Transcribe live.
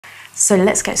So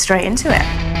let's get straight into it.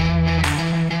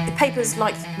 The papers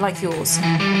like yours,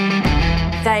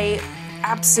 they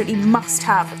absolutely must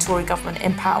have a Tory government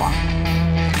in power.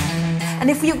 And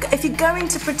if you're going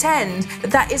to pretend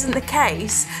that that isn't the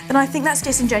case, then I think that's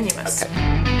disingenuous. Okay.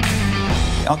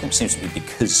 The argument seems to be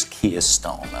because Keir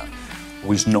Starmer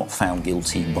was not found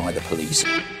guilty by the police,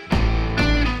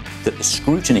 that the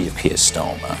scrutiny of Keir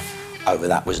Starmer over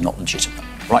that was not legitimate.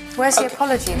 Right? Where's the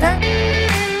apology then?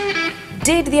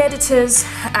 Did the editors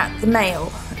at the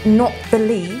Mail not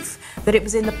believe that it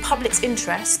was in the public's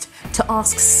interest to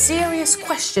ask serious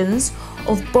questions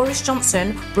of Boris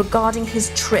Johnson regarding his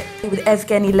trip with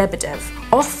Evgeny Lebedev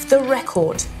off the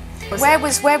record? Where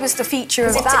was the feature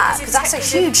of that? Because that's a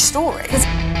huge story.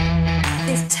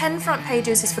 There's 10 front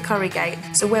pages is for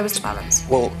Currygate, so where was the balance?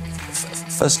 Well,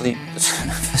 firstly,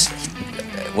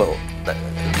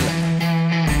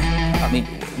 I mean,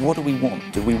 what do we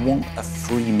want? Do we want a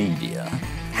free media?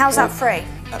 How's that free?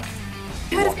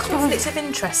 You heard of conflicts of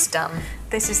interest done?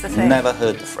 This is the thing. Never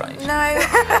heard the phrase. No.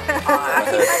 I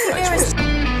think there is.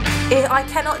 I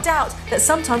cannot doubt that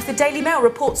sometimes the Daily Mail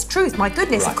reports truth. My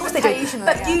goodness, Right. of course they do.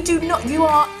 But you do not. You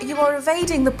are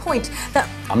evading the point that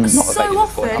I'm not so evading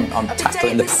often the point. I'm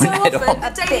tackling the point head on.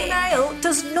 The Daily Mail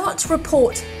does not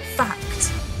report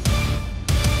fact.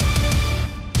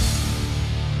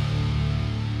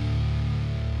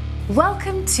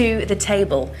 Welcome to The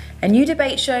Table, a new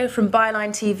debate show from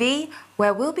Byline TV,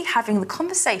 where we'll be having the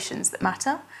conversations that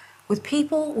matter with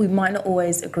people we might not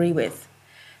always agree with.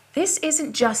 This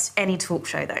isn't just any talk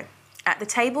show, though. At The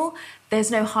Table,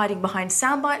 there's no hiding behind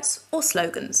sound bites or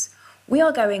slogans. We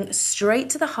are going straight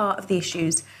to the heart of the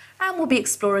issues, and we'll be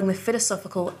exploring the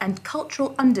philosophical and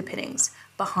cultural underpinnings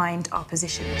behind our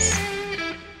positions.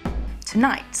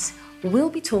 Tonight, we'll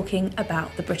be talking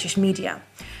about the British media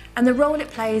and the role it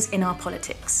plays in our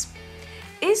politics.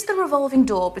 Is the revolving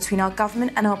door between our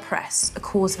government and our press a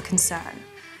cause for concern?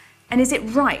 And is it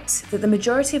right that the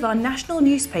majority of our national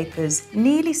newspapers,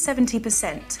 nearly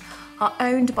 70%, are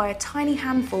owned by a tiny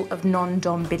handful of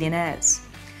non-dom billionaires?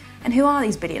 And who are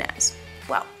these billionaires?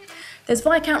 Well, there's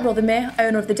Viscount Rothermere,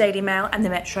 owner of the Daily Mail and the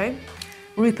Metro.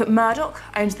 Rupert Murdoch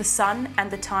owns The Sun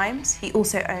and The Times. He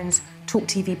also owns Talk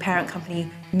TV parent company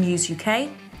News UK.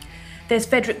 There's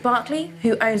Frederick Barclay,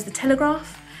 who owns The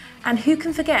Telegraph. And who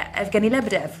can forget Evgeny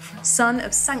Lebedev, son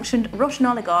of sanctioned Russian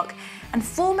oligarch and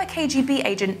former KGB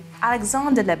agent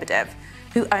Alexander Lebedev,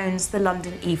 who owns the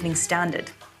London Evening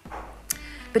Standard.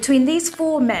 Between these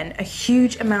four men, a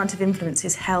huge amount of influence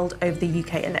is held over the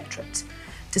UK electorate,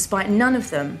 despite none of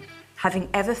them having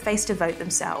ever faced a vote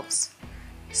themselves.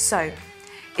 So,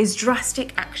 is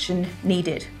drastic action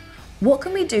needed? What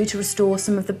can we do to restore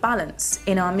some of the balance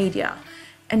in our media?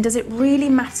 And does it really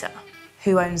matter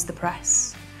who owns the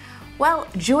press? Well,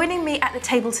 joining me at the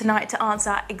table tonight to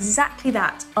answer exactly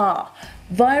that are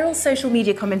viral social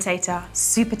media commentator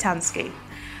SuperTanskiii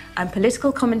and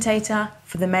political commentator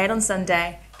for the Mail on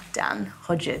Sunday, Dan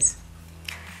Hodges.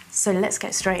 So let's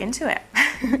get straight into it.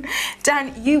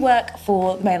 Dan, you work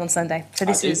for the Mail on Sunday, so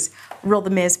this is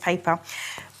Rothermere's paper.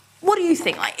 What do you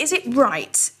think? Is it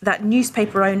right that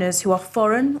newspaper owners who are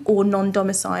foreign or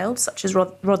non-domiciled, such as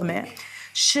Rothermere,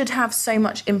 should have so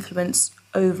much influence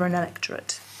over an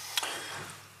electorate?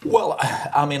 Well,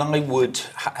 I mean, I would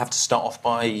have to start off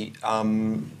by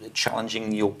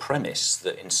challenging your premise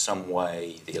that in some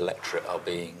way the electorate are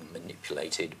being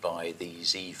manipulated by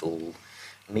these evil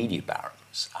media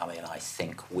barons. I mean, I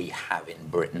think we have in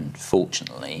Britain,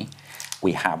 fortunately,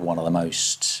 we have one of the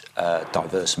most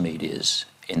diverse medias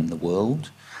in the world.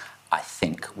 I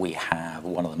think we have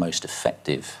one of the most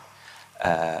effective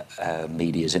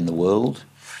medias in the world.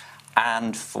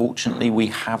 And fortunately, we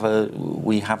have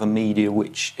a media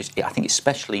which is, I think,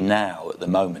 especially now at the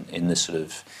moment in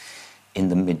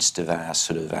the midst of our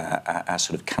sort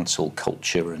of cancel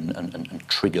culture and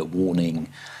trigger warning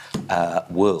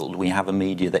world, we have a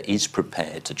media that is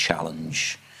prepared to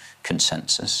challenge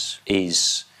consensus,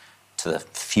 is, to the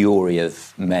fury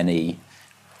of many,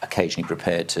 occasionally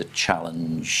prepared to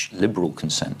challenge liberal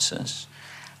consensus,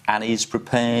 and is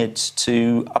prepared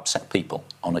to upset people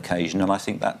on occasion, and I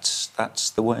think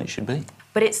that's the way it should be.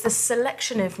 But it's the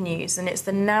selection of news and it's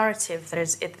the narrative that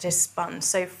is spun.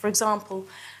 So, for example,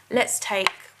 let's take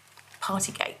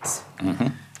Partygate.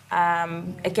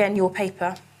 Mm-hmm. Again, your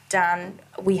paper, Dan,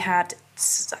 we had,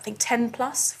 I think, 10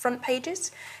 plus front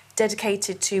pages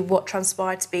dedicated to what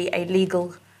transpired to be a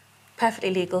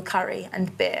perfectly legal curry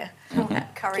and beer.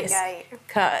 Mm-hmm.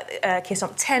 Currygate. Kiss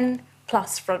on 10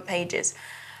 plus front pages.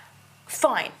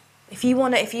 Fine. If you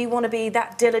want to be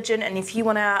that diligent and if you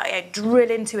want to drill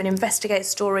into and investigate a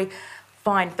story,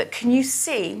 fine. But can you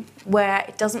see where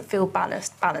it doesn't feel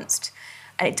balanced,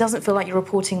 and it doesn't feel like you're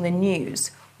reporting the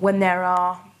news when there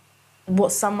are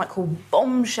what some might call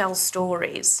bombshell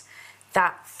stories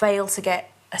that fail to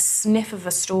get a sniff of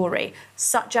a story,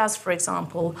 such as, for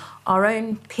example, our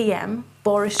own PM,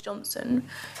 Boris Johnson,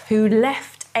 who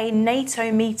left a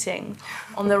NATO meeting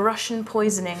on the Russian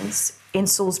poisonings in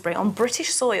Salisbury, on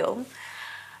British soil,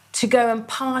 to go and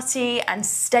party and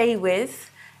stay with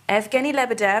Evgeny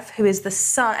Lebedev, who is the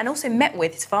son, and also met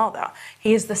with his father.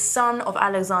 He is the son of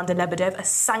Alexander Lebedev, a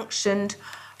sanctioned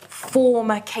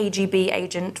former KGB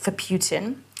agent for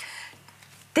Putin.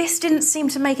 This didn't seem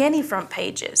to make any front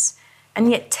pages, and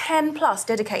yet 10 plus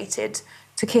dedicated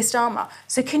to Keir Starmer.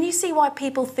 So can you see why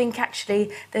people think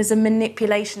actually there's a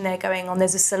manipulation there going on?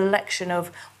 There's a selection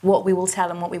of what we will tell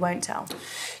and what we won't tell.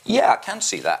 Yeah, I can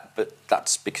see that, but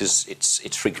that's because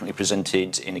it's frequently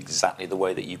presented in exactly the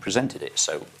way that you presented it.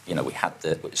 So, you know,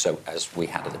 as we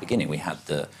had at the beginning,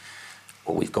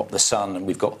 we've got the Sun and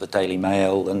we've got the Daily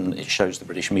Mail, and it shows the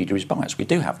British media is biased. We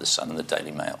do have the Sun and the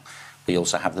Daily Mail. We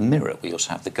also have the Mirror, we also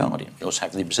have the Guardian, we also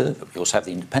have the Observer, we also have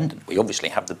the Independent, we obviously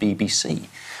have the BBC,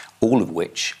 all of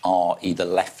which are either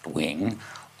left-wing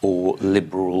or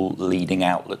liberal leading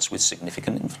outlets with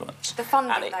significant influence. The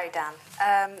funding, though,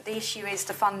 Dan, the issue is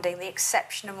the funding, the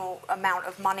exceptional amount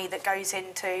of money that goes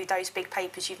into those big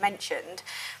papers you've mentioned.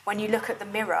 When you look at the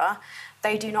Mirror,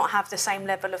 they do not have the same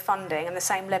level of funding and the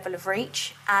same level of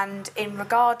reach. And in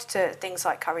regard to things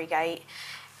like Currygate,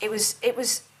 it was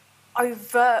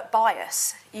overt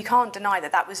bias. You can't deny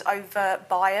that was overt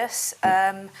bias.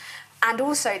 And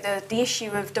also the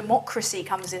issue of democracy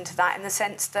comes into that, in the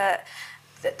sense that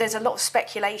there's a lot of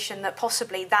speculation that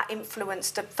possibly that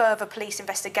influenced a further police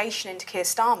investigation into Keir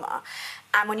Starmer.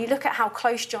 And when you look at how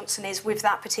close Johnson is with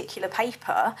that particular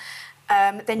paper,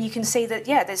 then you can see that,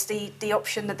 yeah, there's the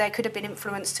option that there could have been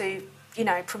influence to, you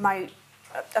know, promote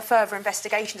a further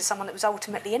investigation to someone that was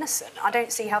ultimately innocent. I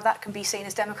don't see how that can be seen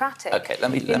as democratic. Okay,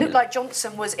 It looked like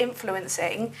Johnson was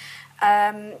influencing,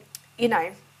 you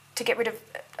know, to get rid of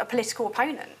a political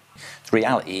opponent. The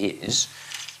reality is,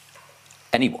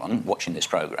 anyone watching this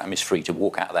programme is free to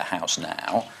walk out of their house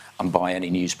now and buy any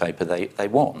newspaper they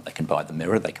want. They can buy the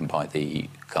Mirror, they can buy the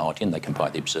Guardian, they can buy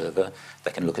the Observer,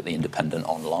 they can look at the Independent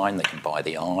online, they can buy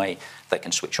the Eye, they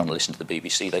can switch on and listen to the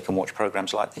BBC, they can watch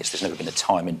programmes like this. There's never been a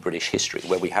time in British history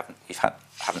where we haven't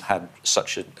had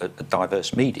such a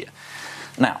diverse media.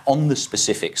 Now, on the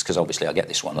specifics, because obviously I get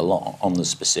this one a lot, on the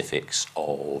specifics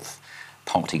of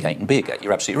Partygate and Beergate,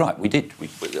 you're absolutely right.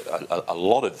 A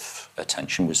lot of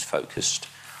attention was focused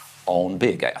on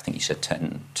Beergate. I think you said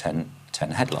 10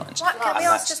 headlines. Can we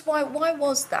ask just why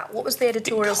was that? What was the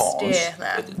editorial steer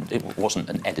there? It wasn't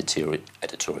an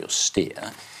editorial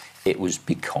steer. It was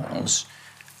because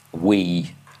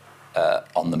we,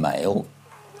 on the Mail,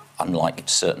 unlike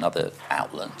certain other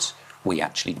outlets, we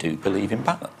actually do believe in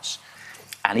balance.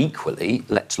 And equally,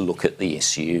 let's look at the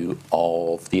issue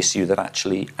that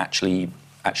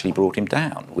actually brought him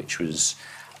down, which was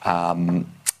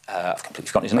I've completely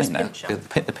forgotten his name now.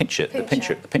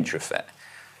 The Pincher affair.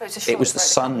 It was the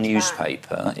Sun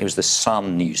newspaper. It was the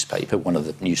Sun newspaper, one of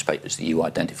the newspapers that you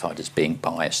identified as being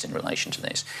biased in relation to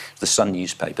this. The Sun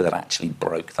newspaper that actually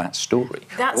broke that story.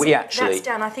 That's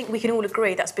Dan. I think we can all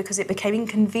agree that's because it became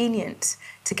inconvenient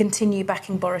to continue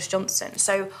backing Boris Johnson.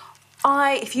 So,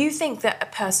 if you think that a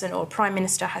person or a Prime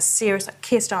Minister has serious, like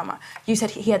Keir Starmer, you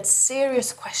said he had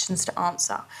serious questions to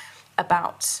answer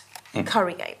about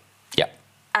Currygate. Yeah.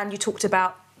 And you talked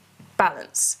about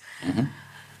balance. Mm-hmm.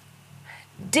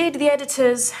 Did the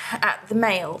editors at the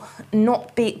Mail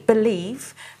not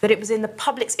believe that it was in the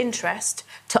public's interest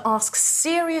to ask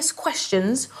serious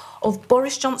questions of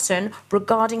Boris Johnson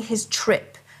regarding his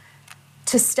trip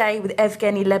to stay with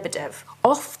Evgeny Lebedev?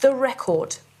 Off the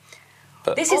record.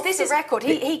 This is record.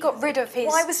 He got rid of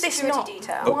his security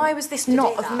detail. Why was this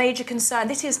not of major concern?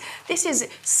 This is.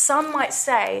 Some might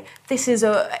say this is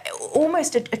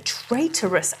almost a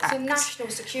traitorous act. It's a national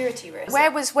security risk. Where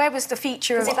was the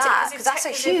feature of that? Because that's a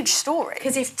huge story.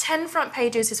 Because if 10 front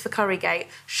pages is for Currygate,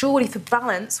 surely for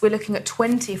balance we're looking at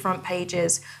 20 front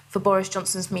pages for Boris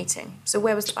Johnson's meeting. So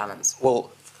where was the balance?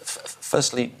 Well,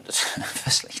 firstly,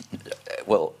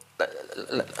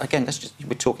 again,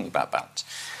 we're talking about balance.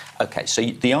 Okay, so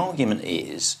the argument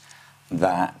is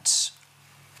that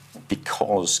the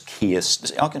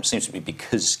argument seems to be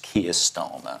because Keir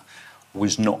Starmer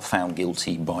was not found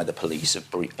guilty by the police of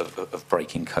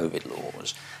breaking COVID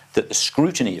laws, that the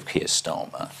scrutiny of Keir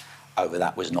Starmer over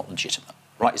that was not legitimate.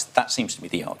 Right, that seems to be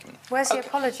the argument. Where's the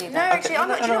apology then? No, actually, I'm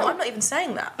not even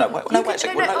saying that. No, wait a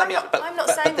second. I'm not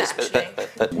saying that, actually.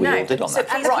 But we all did on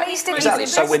that. And the police didn't Exactly.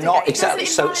 So we're not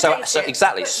investigate.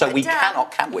 exactly. So we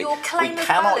cannot, can we? Your claim We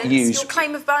cannot use. Your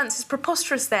claim of balance is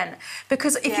preposterous then,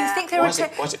 because if you think there Why are is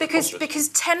it preposterous? because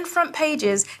 10 front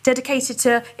pages dedicated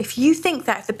to, if you think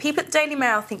that, if the people at the Daily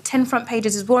Mail think 10 front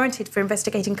pages is warranted for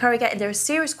investigating Currygate and there are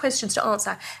serious questions to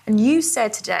answer, and you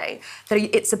said today that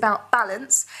it's about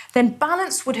balance, then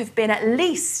balance would have been at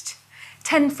least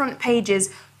 10 front pages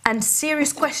and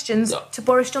serious questions to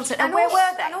Boris Johnson. And where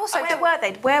were they? And also, where were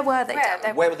they?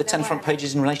 Dan? Where were the 10 front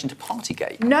pages in relation to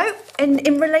Partygate? No,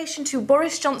 in relation to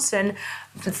Boris Johnson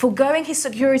foregoing his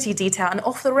security detail and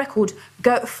off the record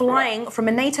flying from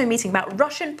a NATO meeting about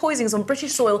Russian poisonings on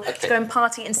British soil to go and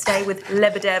party and stay with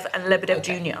Lebedev and Lebedev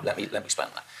Jr. Let me explain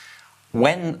that.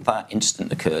 When that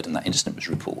incident occurred and that incident was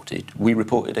reported, we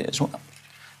reported it as well.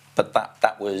 But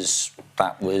that was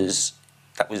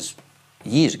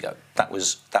years ago. That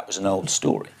was an old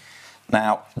story.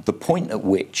 Now, the point at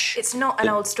which... It's not an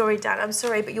old story, Dan. I'm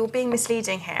sorry, but you're being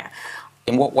misleading here.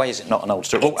 In what way is it not an old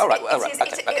story? All right.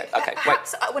 Okay.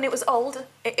 Perhaps when it was old,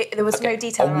 there was no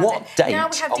detail on around what it. Date? Now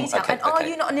we have detail. Are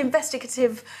you not an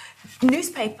investigative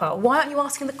newspaper? Why aren't you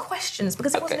asking the questions?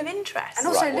 Because it wasn't of interest. And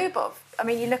also Lubov. I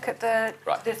mean, you look at the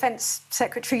Defence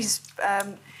Secretary's...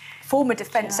 former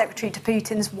Defence Secretary to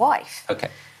Putin's wife. Okay.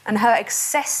 And her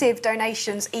excessive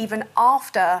donations even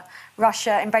after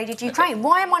Russia invaded Ukraine.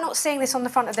 Why am I not seeing this on the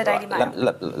front of the Daily Mail?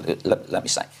 Let me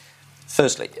say.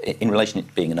 Firstly, in relation to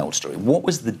it being an old story, what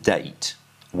was the date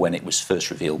when it was first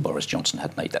revealed Boris Johnson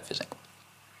had made that visit?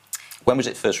 When was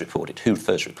it first reported? Who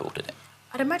first reported it?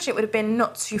 I'd imagine it would have been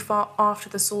not too far after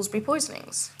the Salisbury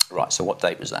poisonings. Right, so what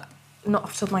date was that? Not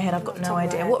off the top of my head, I've got no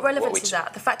idea. What relevance is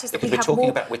that? The fact is that we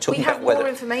have more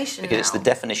information because it's the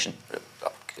definition...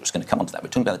 I was going to come on to that. We're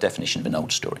talking about the definition of an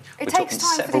old story. It takes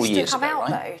time for this to come out,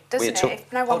 though, doesn't it?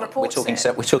 If no one reports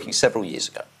it. We're talking several years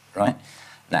ago, right?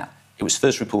 Now, it was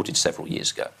first reported several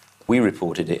years ago. We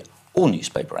reported it, all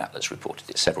newspaper outlets reported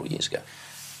it several years ago.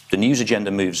 The news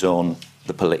agenda moves on,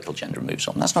 the political agenda moves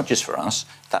on. That's not just for us,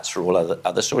 that's for all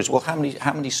other stories. Well, how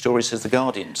many stories has The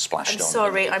Guardian splashed on?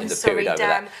 I'm sorry,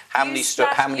 Dan. You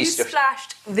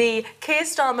splashed the Keir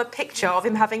Starmer picture of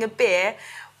him having a beer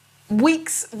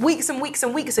weeks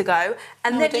ago,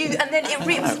 and then it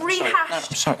was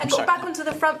rehashed and got back onto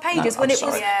the front pages when it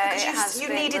was because you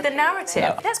needed the narrative.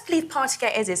 No. Let's believe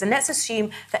Partygate as is, and let's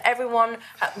assume that everyone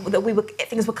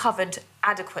things were covered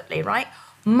adequately, right?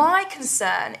 My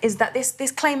concern is that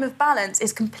this claim of balance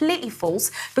is completely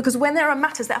false, because when there are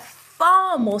matters that are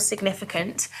far more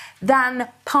significant than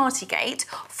Partygate,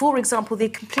 for example, the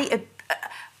complete...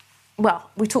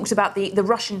 we talked about the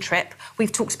Russian trip.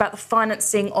 We've talked about the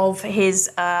financing of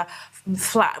his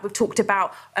flat. We've talked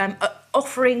about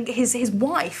offering his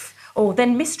wife or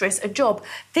then mistress a job.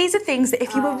 These are things that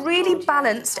if you were really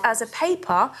balanced as a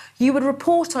paper, you would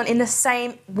report on in the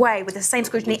same way, with the same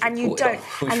scrutiny, and you don't.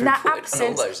 And that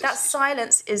absence, that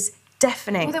silence is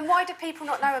deafening. Well, then why do people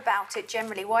not know about it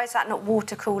generally? Why is that not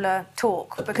water cooler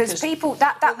talk? Because people...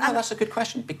 that's a good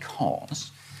question,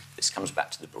 because this comes back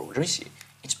to the broader issue.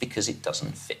 It's because it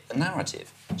doesn't fit the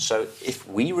narrative. So if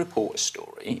we report a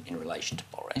story in relation to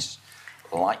Boris,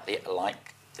 like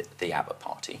the Abbott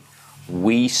party,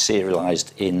 we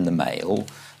serialised in the Mail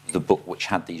the book which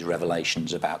had these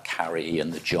revelations about Carrie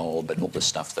and the job and all the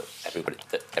stuff that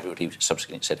everybody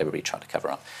subsequently said everybody tried to cover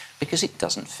up, because it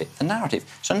doesn't fit the narrative.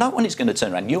 So no one is going to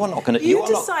turn around. You are not going to... You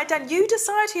decide, Dan. You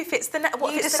decide who fits the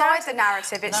narrative. You decide the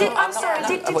narrative. I'm sorry.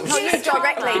 Did not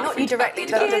you directly. Did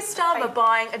Keir Starmer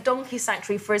buying a donkey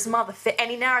sanctuary for his mother fit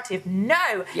any narrative?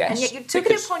 No. Yes, and yet you took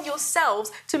it upon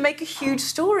yourselves to make a huge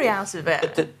story out of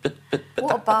it. But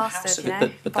what a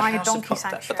bastard, buying a donkey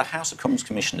sanctuary. But the House of Commons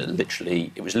Commissioner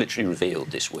was literally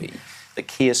revealed this week that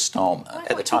Keir Starmer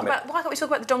at the time... Why can't we talk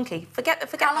about the donkey? Forget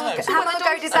how long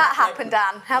ago did that happen,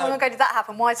 Dan? How long ago did that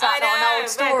happen? Why is that not an old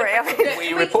story?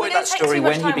 We reported that story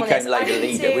when he became Labour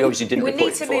leader. We obviously didn't report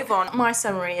it before. We need to move on. My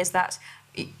summary is that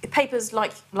papers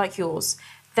like yours,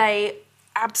 they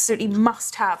absolutely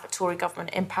must have a Tory government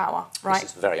in power, right?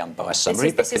 This is a very unbiased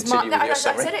summary, but continue with your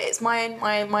summary. I said it, it's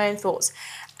my own thoughts.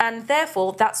 And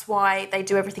therefore, that's why they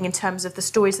do everything in terms of the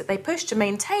stories that they push to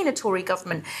maintain a Tory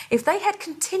government. If they had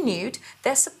continued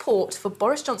their support for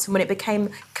Boris Johnson when it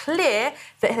became clear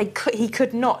that he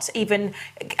could not even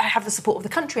have the support of the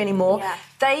country anymore,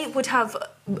 they would have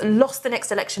lost the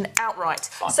next election outright.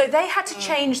 Fine. So they had to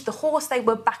change the horse they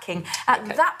were backing.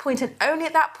 At that point, and only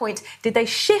at that point, did they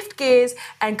shift gears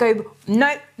and go,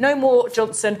 no more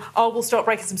Johnson. We'll start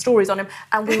breaking some stories on him,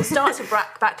 and we'll start to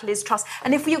back Liz Truss.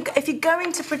 And if you're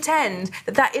going to pretend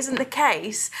that that isn't the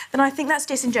case, then I think that's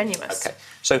disingenuous. Okay,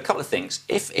 so a couple of things.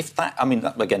 If that, I mean,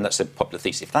 again, that's a popular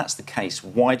thesis. If that's the case,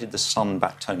 why did the Sun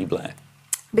back Tony Blair?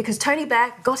 Because Tony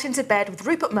Blair got into bed with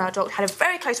Rupert Murdoch, had a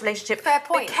very close relationship, Fair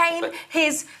point. became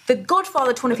the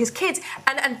godfather to one of his kids,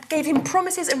 and gave him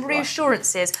promises and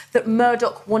reassurances that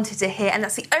Murdoch wanted to hear, and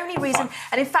that's the only reason.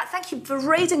 And in fact, thank you for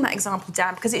raising that example,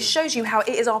 Dan, because it shows you how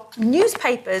it is our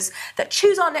newspapers that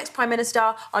choose our next Prime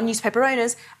Minister, our newspaper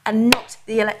owners, and not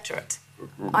the electorate.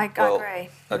 I agree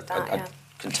with that, I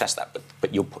contest that,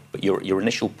 but your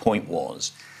initial point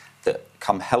was that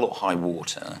come hell or high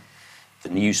water, the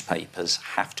newspapers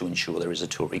have to ensure there is a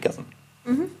Tory government.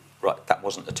 Mm-hmm. Right, that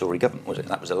wasn't a Tory government, was it?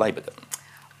 That was a Labour government.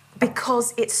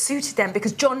 Because it suited them,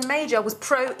 because John Major was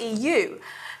pro-EU.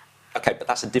 Okay, but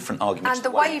that's a different argument. And the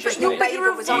way you just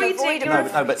Labour was unavoidable.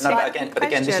 But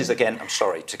again, this is, I'm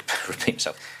sorry to repeat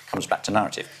myself, comes back to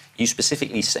narrative. You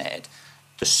specifically said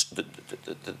the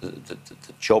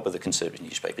job of the Conservative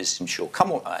newspaper is to ensure, come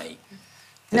what may.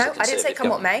 No, I didn't say come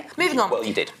what may. Moving on. Well,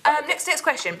 you did. Next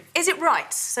question. Is it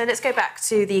right? So let's go back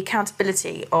to the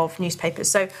accountability of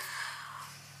newspapers. So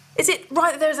is it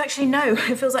right that there is actually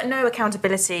it feels like no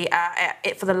accountability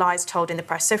for the lies told in the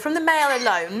press? So from the Mail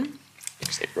alone...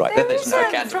 Is it right? There's no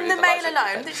accountability from the Mail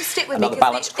alone, just stick with Another me,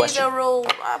 balanced because these are all...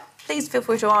 please feel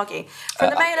free to argue. From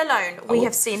the Mail alone, we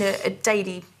have seen a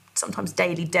daily, sometimes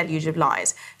daily deluge of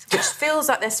lies, which feels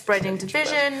like they're spreading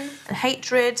division and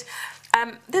hatred.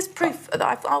 There's proof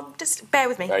that I'll just bear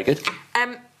with me. Very good.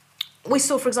 We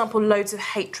saw, for example, loads of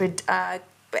hatred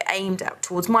aimed out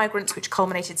towards migrants, which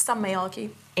culminated, some may argue,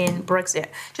 in Brexit.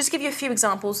 Just to give you a few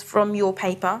examples from your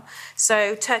paper.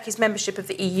 So, Turkey's membership of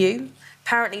the EU.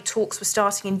 Apparently, talks were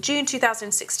starting in June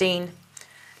 2016.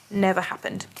 Never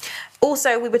happened.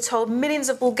 Also, we were told millions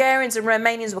of Bulgarians and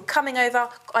Romanians were coming over.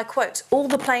 I quote, all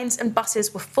the planes and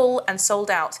buses were full and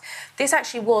sold out. This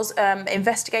actually was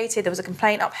investigated. There was a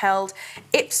complaint upheld.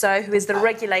 IPSO, who is the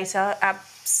regulator,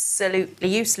 absolutely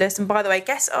useless. And by the way,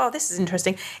 this is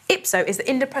interesting. IPSO is the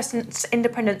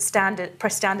Independent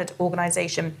Press Standard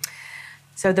Organisation.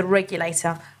 So the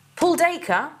regulator. Paul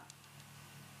Dacre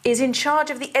is in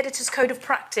charge of the Editor's Code of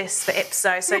Practice for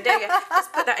IPSO. So there you go.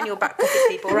 Just put that in your back pocket,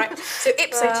 people, right? So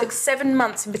IPSO took 7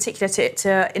 months in particular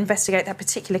to investigate that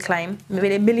particular claim.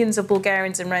 Millions of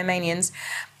Bulgarians and Romanians.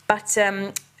 But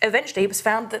eventually it was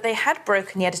found that they had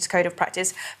broken the Editor's Code of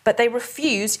Practice, but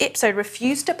IPSO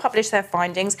refused to publish their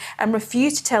findings and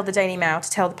refused to tell the Daily Mail, to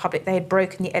tell the public they had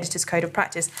broken the Editor's Code of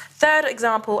Practice. Third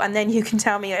example, and then you can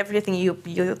tell me everything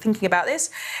you're thinking about this.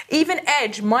 Even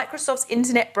Edge, Microsoft's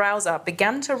internet browser,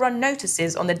 began to run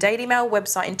notices on the Daily Mail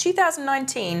website in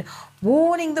 2019,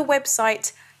 warning the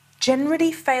website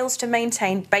generally fails to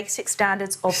maintain basic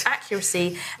standards of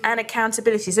accuracy and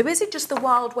accountability. So is it just the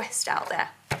Wild West out there?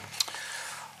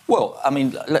 Well, I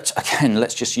mean, let's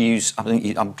just use...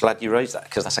 I'm glad you raised that,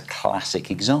 because that's a classic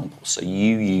example. So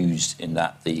you used in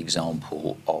that the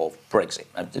example of Brexit.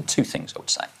 Two things I would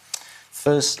say.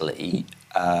 Firstly,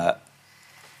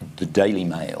 the Daily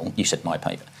Mail, you said my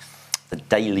paper, the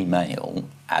Daily Mail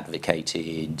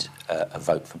advocated a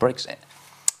vote for Brexit.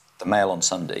 The Mail on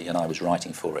Sunday, and I was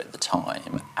writing for it at the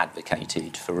time,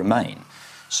 advocated for Remain.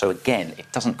 So again,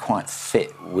 it doesn't quite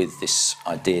fit with this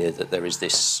idea that there is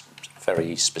this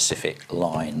very specific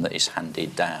line that is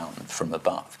handed down from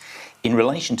above. In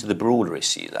relation to the broader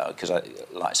issue, though, because,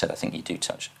 like I said, I think you do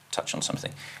touch on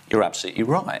something, you're absolutely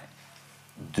right.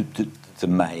 The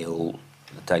Mail,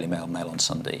 the Daily Mail, Mail on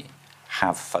Sunday,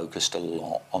 have focused a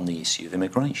lot on the issue of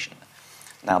immigration.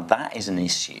 Now, that is an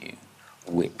issue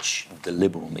which the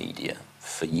liberal media,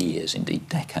 for years, indeed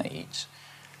decades,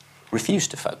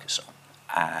 refused to focus on.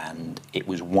 And it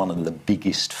was one of the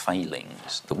biggest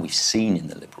failings that we've seen in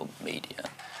the liberal media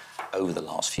over the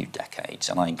last few decades.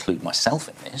 And I include myself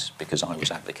in this because I was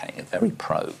advocating a very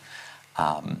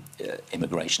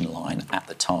pro-immigration line at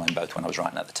the time, both when I was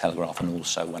writing at the Telegraph and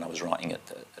also when I was writing at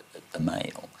the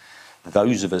Mail.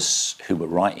 Those of us who were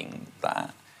writing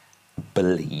that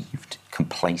believed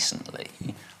complacently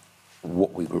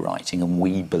what we were writing, and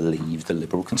we believed the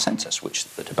liberal consensus, which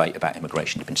the debate about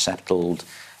immigration had been settled.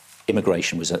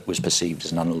 Immigration was perceived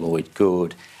as an unalloyed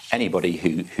good. Anybody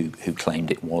who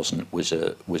claimed it wasn't was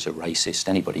a racist.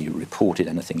 Anybody who reported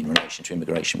anything in relation to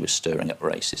immigration was stirring up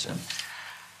racism.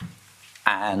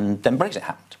 And then Brexit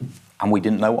happened, and we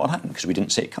didn't know what happened because we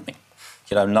didn't see it coming.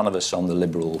 You know, none of us on the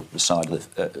liberal side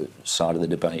of the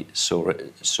debate saw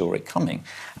it coming,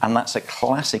 and that's a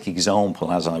classic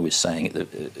example, as I was saying at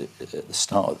the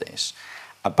start of this,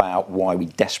 about why we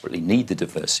desperately need the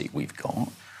diversity we've got.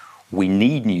 we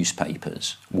need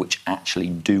newspapers which actually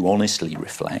do honestly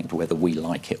reflect, whether we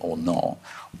like it or not,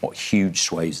 what huge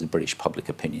swathes of the British public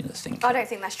opinion are thinking. I don't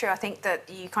think that's true. I think that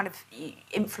you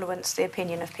influence the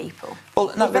opinion of people.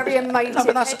 Well, no, very emotive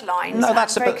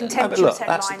headlines, very contemptuous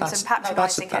headlines and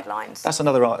patronising headlines. That's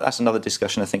another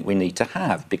discussion I think we need to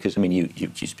have, because, I mean,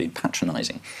 you've just been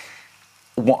patronising.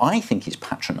 What I think is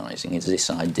patronising is this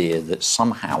idea that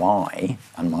somehow I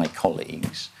and my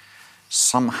colleagues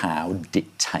somehow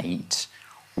dictate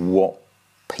what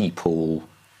people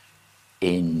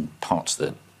in parts of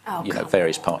the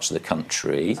various parts of the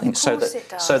country think. So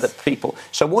that people.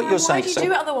 So what you're saying. Why do you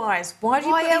do it otherwise? Why do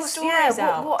you put these stories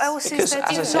out? What else is there?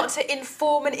 It's not to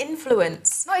inform and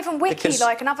influence. Not even wiki,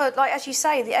 as you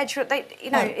say, the edge.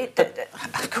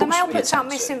 The Mail puts out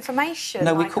misinformation.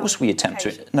 No, of course we attempt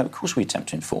to. No, of course we attempt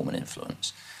to inform and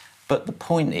influence. But the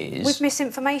point is... With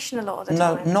misinformation a lot of the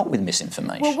time. No, not with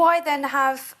misinformation. Well, why then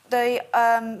have the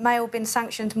Mail been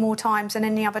sanctioned more times than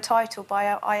any other title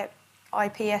by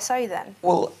IPSO then?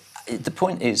 Well, the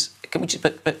point is... Can we just...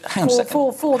 But hang on a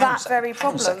second. For that very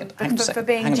problem, for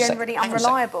being generally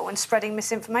unreliable and spreading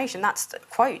misinformation. That's the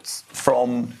quotes.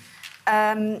 From...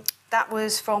 That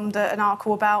was from an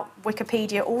article about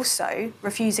Wikipedia also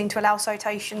refusing to allow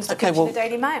citations that feature the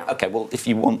Daily Mail. OK, well, if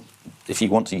you want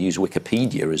to use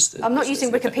Wikipedia as the... I'm not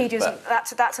using Wikipedia as...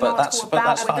 That's an article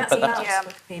about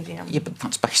Wikipedia. Yeah, but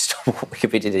that's based on what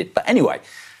Wikipedia did. But anyway,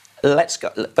 let's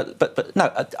go... But no,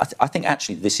 I think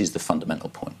actually this is the fundamental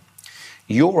point.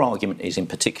 Your argument is, in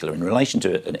particular, in relation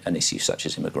to an issue such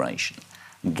as immigration,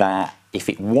 that if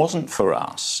it wasn't for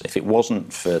us, if it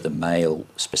wasn't for the Mail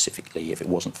specifically, if it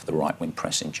wasn't for the right-wing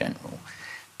press in general,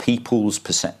 people's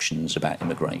perceptions about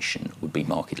immigration would be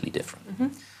markedly different. Mm-hmm.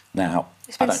 Now,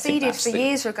 it's been seeded for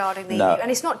years regarding the EU,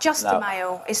 and it's not just the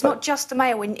Mail. It's not just the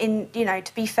Mail.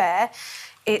 To be fair,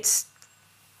 it's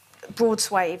broad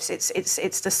swathes.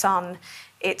 It's the Sun.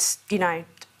 It's the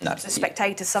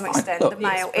Spectator to some extent, the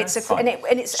Mail.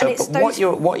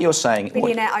 What you're saying.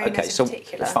 Billionaire owners in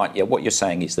particular. Fine. Yeah. What you're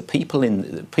saying is the people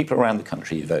around the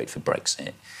country who voted for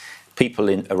Brexit, people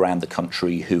around the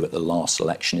country who at the last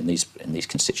election in these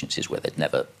constituencies where they'd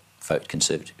never voted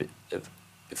Conservative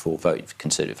before voted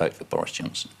for Boris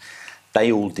Johnson,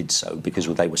 they all did so because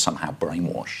they were somehow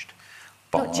brainwashed.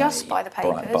 Not just by the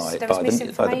papers. There was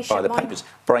misinformation. By the papers,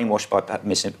 brainwashed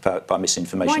by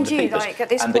misinformation. Mind you, at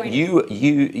this point, that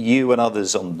you and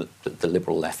others on the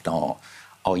liberal left are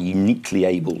uniquely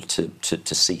able to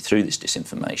see through this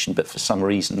disinformation, but for some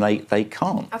reason they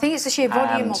can't. I think it's the sheer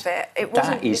volume of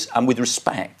it. And with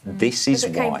respect, this is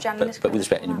why. But with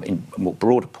respect, in a more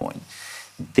broader point,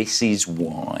 this is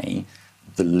why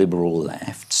the liberal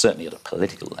left, certainly at a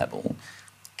political level,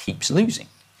 keeps losing,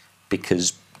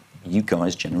 because you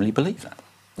guys generally believe that.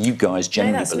 You guys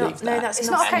generally believe that. No, it's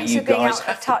not a case of being out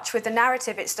of touch with the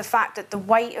narrative. It's the fact that the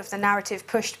weight of the narrative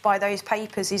pushed by those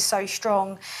papers is so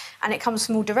strong, and it comes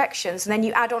from all directions. And then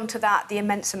you add on to that the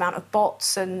immense amount of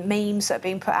bots and memes that are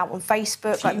being put out on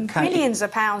Facebook, millions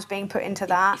of pounds being put into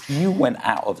that. If you went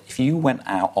out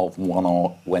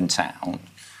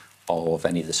of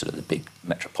any of the sort of the big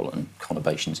metropolitan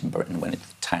conurbations in Britain, went into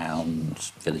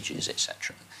towns, villages,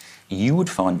 etc., you would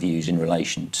find views in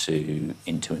relation to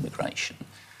immigration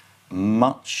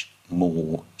much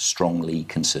more strongly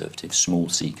conservative, small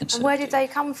c conservative. And where did they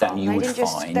come from? Than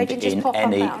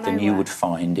you would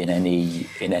find in any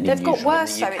They've got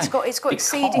worse though. It's got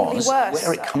exceedingly worse.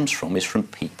 Where it comes from is from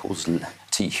people's,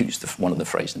 to use one of the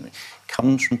phrases, it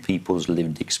comes from people's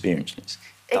lived experiences.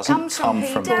 It comes from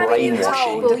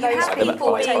brainwashing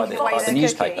by the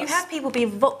newspaper. You have people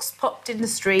being vox popped in the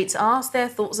streets, ask their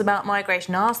thoughts about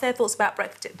migration, ask their thoughts about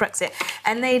Brexit,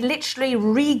 and they literally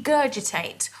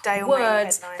regurgitate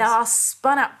words that are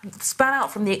spun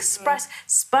out from the Express,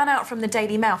 spun out from the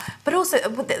Daily Mail. But also,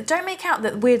 don't make out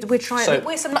that we're trying.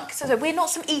 We're not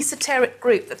some esoteric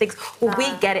group that thinks, well,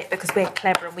 we get it because we're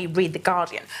clever and we read the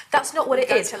Guardian. That's not what it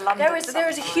is. There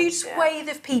is a huge swathe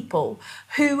of people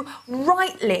who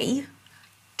rightly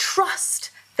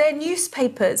trust their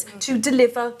newspapers to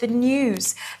deliver the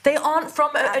news. They aren't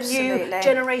from a new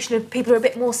generation of people who are a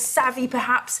bit more savvy,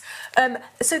 perhaps.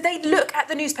 So they look at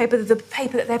the newspaper, the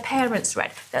paper that their parents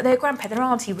read, that their grandparents, their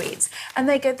auntie reads, and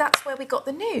they go, that's where we got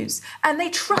the news. And they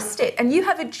trust it. And you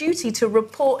have a duty to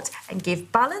report and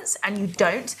give balance, and you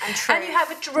don't. And you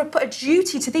have a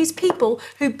duty to these people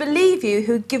who believe you,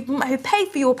 who pay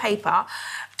for your paper,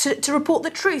 to report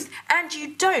the truth, and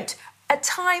you don't.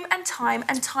 Time and time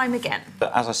and time again.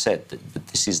 But as I said,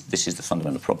 this is the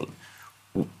fundamental problem.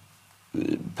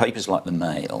 Papers like the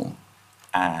Mail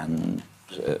and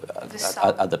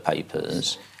other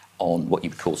papers on what you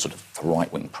would call sort of the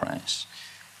right-wing press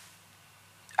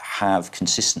have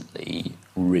consistently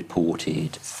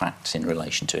reported facts in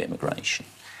relation to immigration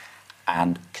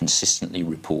and consistently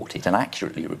reported and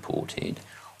accurately reported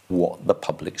what the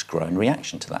public's grown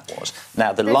reaction to that was.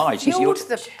 Now, the lies... Just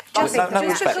because there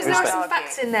are some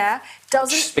facts in there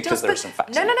doesn't... Just because there are some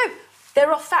facts No. There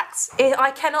are facts.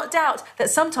 I cannot doubt that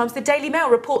sometimes the Daily Mail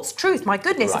reports truth. My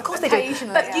goodness, of course they do.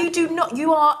 But you do not.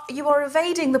 You are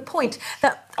evading the point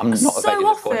that I'm not evading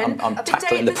the point. I'm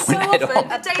tackling the point head on.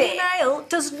 The Daily Mail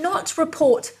does not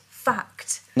report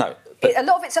fact. No. A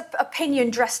lot of it's opinion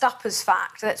dressed up as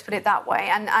fact, let's put it that way.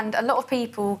 And a lot of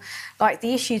people, like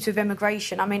the issues with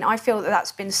immigration, I mean, I feel that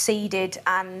that's been seeded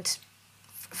and...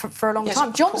 For a long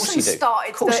time. Johnson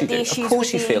started the issues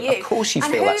with the EU. Of course you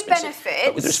and feel that's who been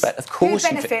but with respect, of course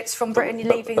who benefits from Britain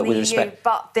leaving the EU,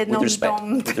 but the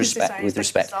non-dom... With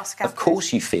respect, of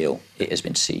course you feel it has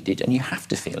been seeded, and you have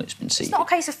to feel it's been seeded. It's not a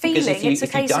case of feeling, it's a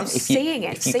case of seeing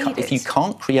it seeded. If you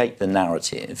can't create the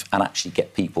narrative and actually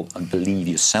get people and believe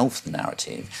yourself the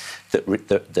narrative that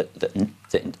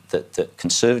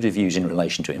conservative views in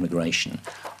relation to immigration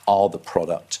are the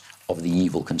product of the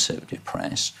evil conservative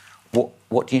press,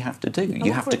 what do you have to do?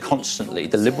 You have to constantly,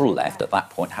 the liberal left at that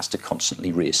point has to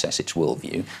constantly reassess its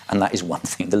worldview, and that is one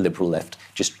thing the liberal left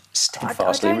just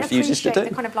steadfastly refuses to do. I don't appreciate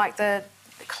the kind of like the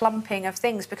clumping of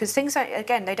things, because things,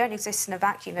 again, they don't exist in a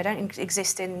vacuum, they don't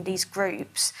exist in these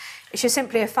groups. It's just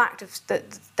simply a fact of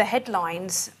that the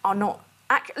headlines are not...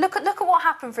 Look at what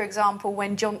happened, for example,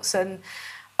 when Johnson,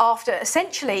 after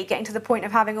essentially getting to the point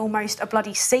of having almost a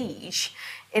bloody siege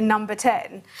in number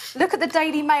 10. Look at the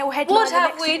Daily Mail headline. What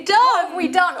have we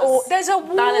done? Or there's a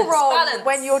war balance.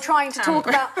 When you're trying to talk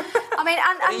about... I mean,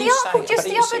 and the article just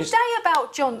the other day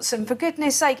about Johnson, for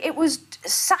goodness sake, it was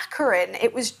saccharine.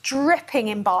 It was dripping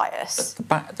in bias.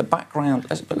 The background...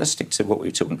 But let's stick to what we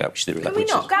were talking about, which is the... Can we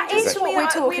not? That is what we're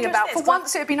talking about. For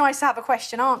once, it would be nice to have a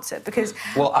question answered, because...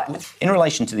 Well, in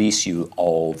relation to the issue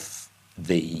of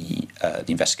the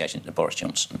investigation into Boris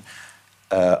Johnson,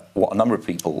 what a number of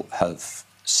people have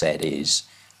said is,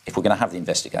 if we're going to have the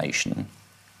investigation,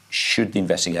 should the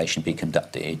investigation be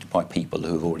conducted by people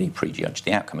who have already prejudged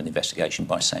the outcome of the investigation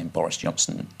by saying Boris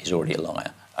Johnson is already a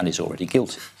liar and is already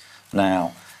guilty?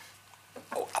 Now,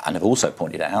 and have also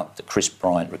pointed out that Chris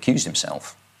Bryant recused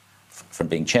himself from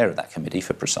being chair of that committee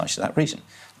for precisely that reason.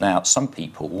 Now, some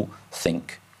people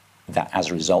think that as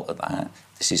a result of that,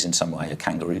 this is in some way a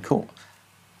kangaroo court.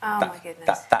 Oh, my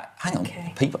goodness. Hang on,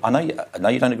 people. I know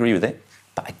you don't agree with it.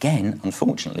 But again,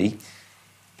 unfortunately,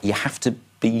 you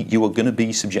are going to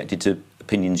be subjected to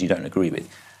opinions you don't agree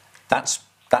with. That's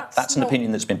an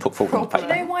opinion that's been put forward on the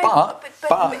paper.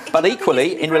 But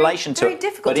equally, in relation to,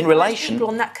 but in relation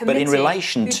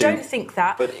to, don't think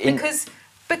that,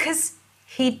 because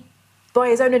he, by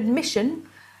his own admission,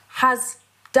 has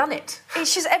done it.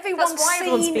 It's just everyone's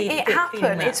seen it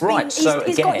happen. It's right.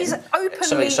 Been, he's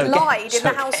openly lied in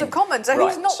the House of Commons, so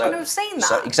who's not going to have seen that?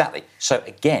 So exactly. So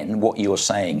again, what you're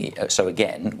saying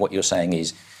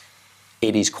is,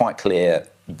 it is quite clear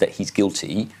that he's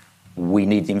guilty. We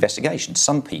need the investigation.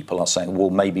 Some people are saying, well,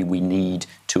 maybe we need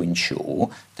to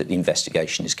ensure that the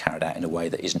investigation is carried out in a way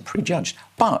that isn't prejudged.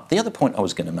 But the other point I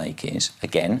was going to make is,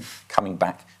 again, coming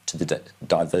back to the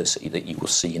diversity that you will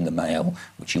see in the Mail,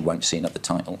 which you won't see in other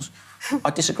titles, I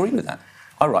disagree with that.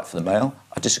 I write for the Mail.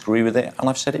 I disagree with it, and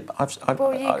I've said it. I've said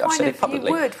it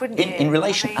publicly. You would, wouldn't you? In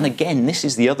relation, and again, this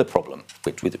is the other problem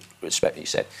with respect that you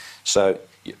said. So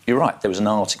you're right. There was an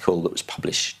article that was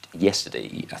published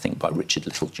yesterday, I think, by Richard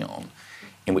Littlejohn,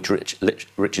 in which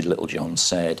Richard Littlejohn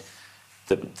said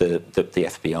that the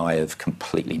FBI have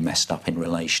completely messed up in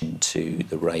relation to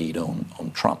the raid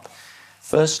on Trump.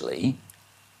 Firstly,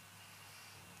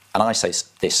 and I say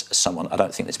this as someone, I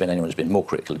don't think there's been anyone who's been more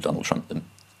critical of Donald Trump than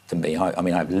me. I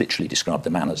mean, I've literally described the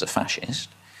man as a fascist.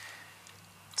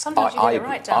 Sometimes you get it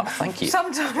right, Dan. Thank you.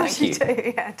 Sometimes you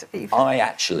do, yeah, to be fair. I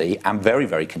actually am very,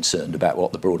 very concerned about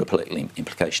what the broader political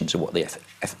implications of what the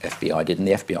FBI did, and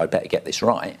the FBI better get this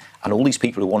right. And all these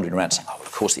people who are wandering around saying, oh,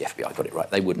 of course the FBI got it right.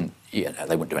 They wouldn't do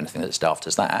anything that's daft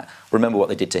as that. Remember what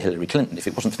they did to Hillary Clinton. If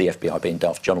it wasn't for the FBI being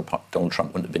daft, Donald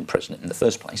Trump wouldn't have been president in the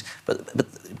first place.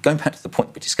 But going back to the point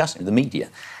we're discussing, the media,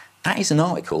 that is an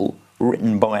article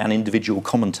written by an individual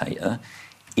commentator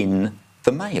in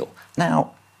the Mail.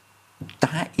 Now,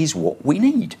 that is what we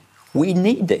need. We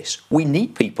need this. We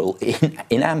need people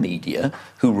in our media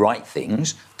who write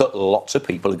things that lots of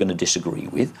people are going to disagree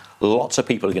with, lots of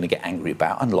people are going to get angry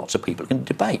about, and lots of people are going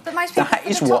to debate. That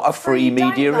is what a free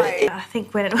media is. I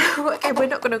think we're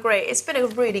not going to agree. It's been a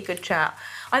really good chat.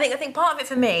 I think part of it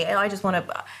for me, and I just want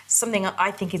to, something I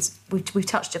think is we've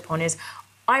touched upon is,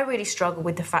 I really struggle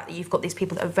with the fact that you've got these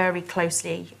people that are very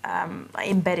closely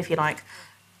in bed, if you like,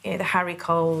 you know, the Harry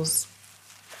Coles,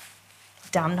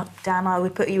 Dan, I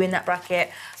would put you in that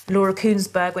bracket. Laura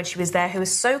Kuenssberg, when she was there, who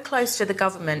was so close to the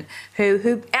government,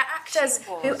 who act as,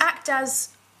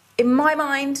 in my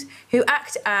mind,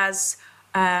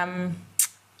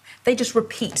 they just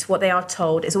repeat what they are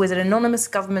told. It's always an anonymous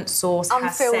government source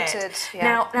Unfiltered, has said.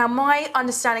 yeah. Now, my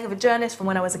understanding of a journalist from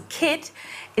when I was a kid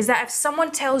is that if someone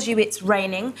tells you it's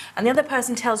raining and the other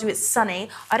person tells you it's sunny,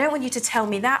 I don't want you to tell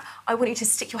me that. I want you to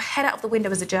stick your head out of the window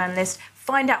as a journalist,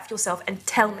 find out for yourself and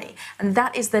tell me. And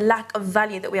that is the lack of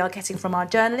value that we are getting from our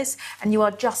journalists. And you are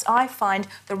just, I find,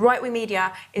 the right-wing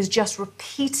media is just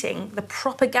repeating the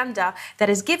propaganda that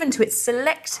is given to its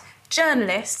select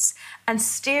journalists and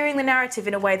steering the narrative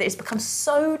in a way that has become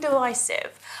so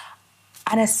divisive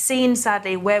and has seen,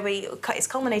 sadly, it's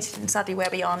culminated in, sadly, where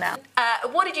we are now.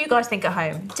 What did you guys think at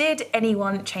home? Did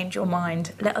anyone change your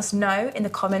mind? Let us know in the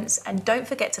comments, and don't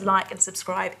forget to like and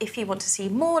subscribe if you want to see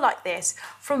more like this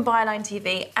from Byline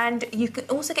TV. And you can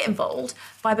also get involved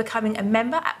by becoming a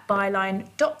member at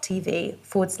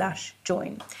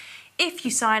byline.tv/join. If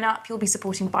you sign up, you'll be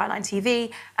supporting Byline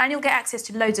TV and you'll get access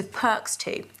to loads of perks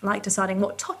too, like deciding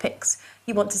what topics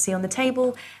you want to see on the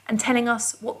table and telling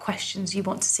us what questions you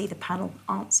want to see the panel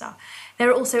answer. There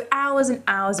are also hours and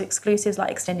hours of exclusives like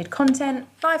extended content,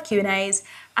 live Q&As,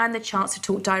 and the chance to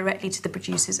talk directly to the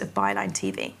producers of Byline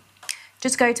TV.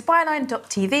 Just go to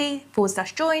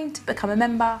byline.tv/join to become a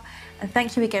member. And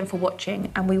thank you again for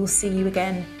watching, and we will see you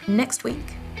again next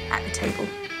week at the table.